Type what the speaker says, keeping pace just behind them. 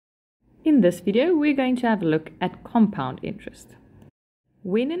In this video, we're going to have a look at compound interest.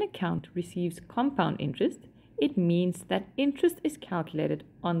 When an account receives compound interest, it means that interest is calculated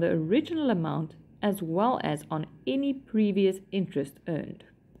on the original amount as well as on any previous interest earned.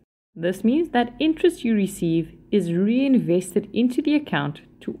 This means that interest you receive is reinvested into the account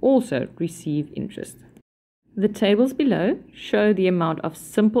to also receive interest. The tables below show the amount of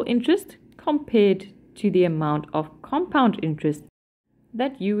simple interest compared to the amount of compound interest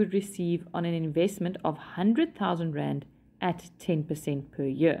that you would receive on an investment of 100,000 Rand at 10% per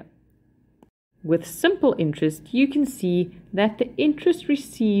year. With simple interest, you can see that the interest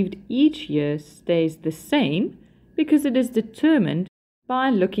received each year stays the same because it is determined by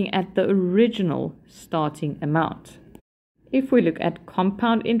looking at the original starting amount. If we look at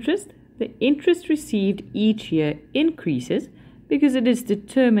compound interest, the interest received each year increases because it is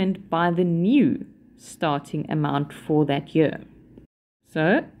determined by the new starting amount for that year.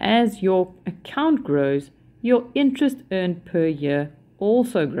 So, as your account grows, your interest earned per year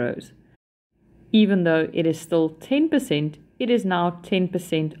also grows. Even though it is still 10%, it is now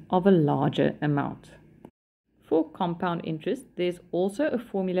 10% of a larger amount. For compound interest, there's also a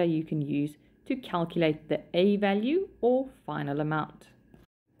formula you can use to calculate the A value or final amount.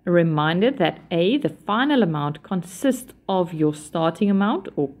 A reminder that A, the final amount, consists of your starting amount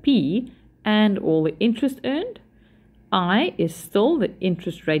or P and all the interest earned. I is still the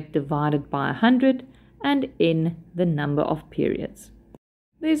interest rate divided by 100 and N the number of periods.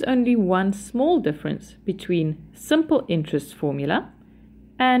 There's only one small difference between simple interest formula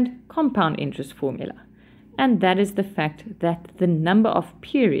and compound interest formula, and that is the fact that the number of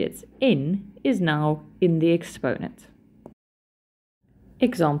periods, N, is now in the exponent.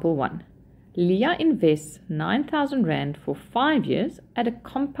 Example 1. Leah invests 9,000 Rand for 5 years at a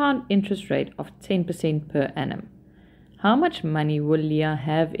compound interest rate of 10% per annum. How much money will Leah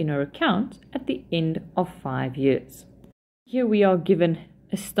have in her account at the end of 5 years? Here we are given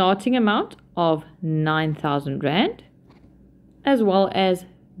a starting amount of 9,000 Rand as well as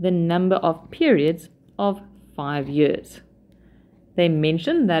the number of periods of 5 years. They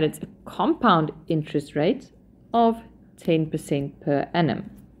mention that it's a compound interest rate of 10% per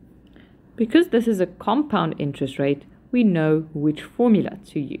annum. Because this is a compound interest rate, we know which formula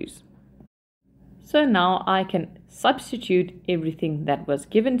to use. So now I can substitute everything that was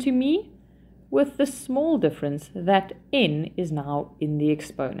given to me with the small difference that N is now in the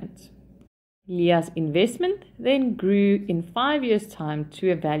exponent. Leah's investment then grew in 5 years' time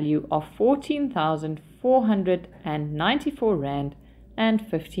to a value of 14,494 Rand and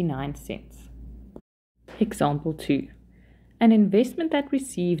 59 cents. Example 2. An investment that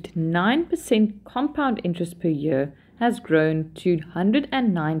received 9% compound interest per year has grown to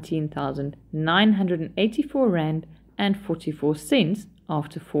 119,984 Rand and 44 cents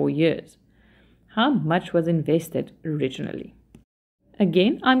after 4 years. How much was invested originally?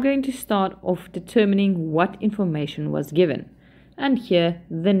 Again, I'm going to start off determining what information was given. And here,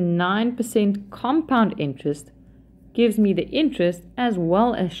 the 9% compound interest gives me the interest as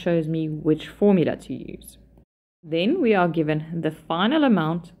well as shows me which formula to use. Then we are given the final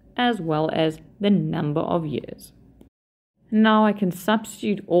amount as well as the number of years. Now I can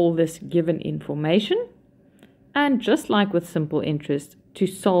substitute all this given information, and just like with simple interest, to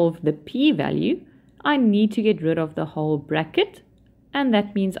solve the p-value, I need to get rid of the whole bracket, and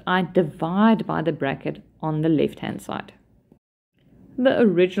that means I divide by the bracket on the left-hand side. The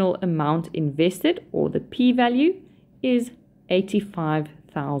original amount invested, or the p-value, is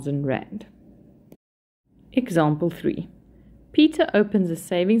 85,000 Rand. Example 3. Peter opens a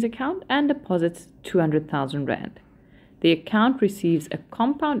savings account and deposits 200,000 Rand. The account receives a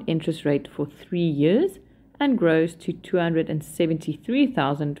compound interest rate for 3 years and grows to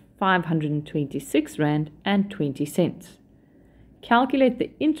 273,526 Rand and 20 cents. Calculate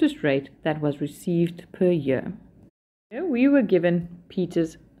the interest rate that was received per year. Here we were given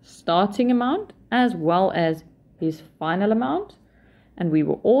Peter's starting amount as well as his final amount, and we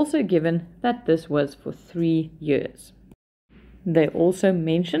were also given that this was for 3 years. They also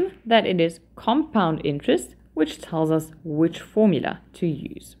mention that it is compound interest, which tells us which formula to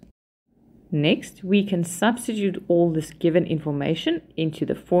use. Next, we can substitute all this given information into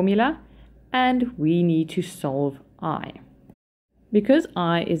the formula, and we need to solve I. Because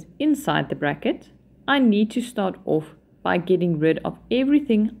I is inside the bracket, I need to start off by getting rid of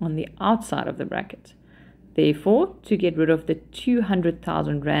everything on the outside of the bracket. Therefore, to get rid of the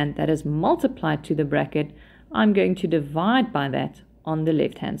 200,000 Rand that is multiplied to the bracket, I'm going to divide by that on the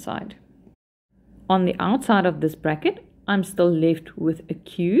left-hand side. On the outside of this bracket, I'm still left with a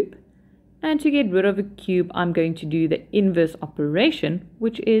cube, And to get rid of a cube, I'm going to do the inverse operation,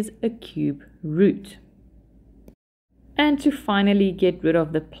 which is a cube root. And to finally get rid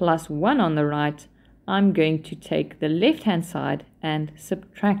of the +1 on the right, I'm going to take the left-hand side and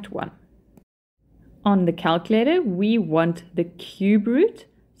subtract 1. On the calculator, we want the cube root,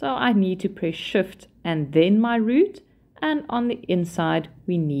 so I need to press Shift and then my root, and on the inside,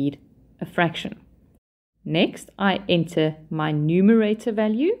 we need a fraction. Next, I enter my numerator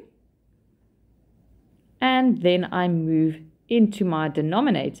value, and then I move into my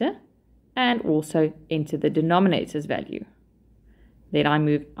denominator and also enter the denominator's value. Then I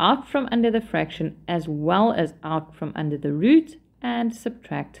move out from under the fraction as well as out from under the root and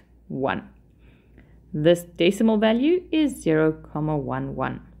subtract 1. This decimal value is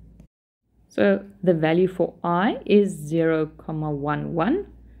 0,11. So the value for I is 0,11.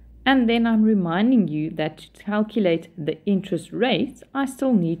 And then I'm reminding you that to calculate the interest rate, I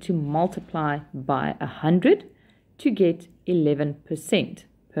still need to multiply by 100 to get 11%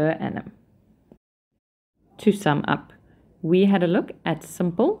 per annum. To sum up, we had a look at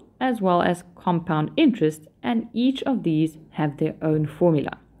simple as well as compound interest, and each of these have their own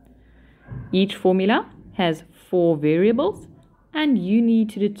formula. Each formula has 4 variables, and you need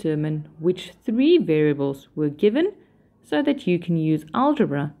to determine which 3 variables were given so that you can use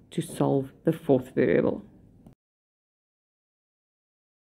algebra to solve the 4th variable.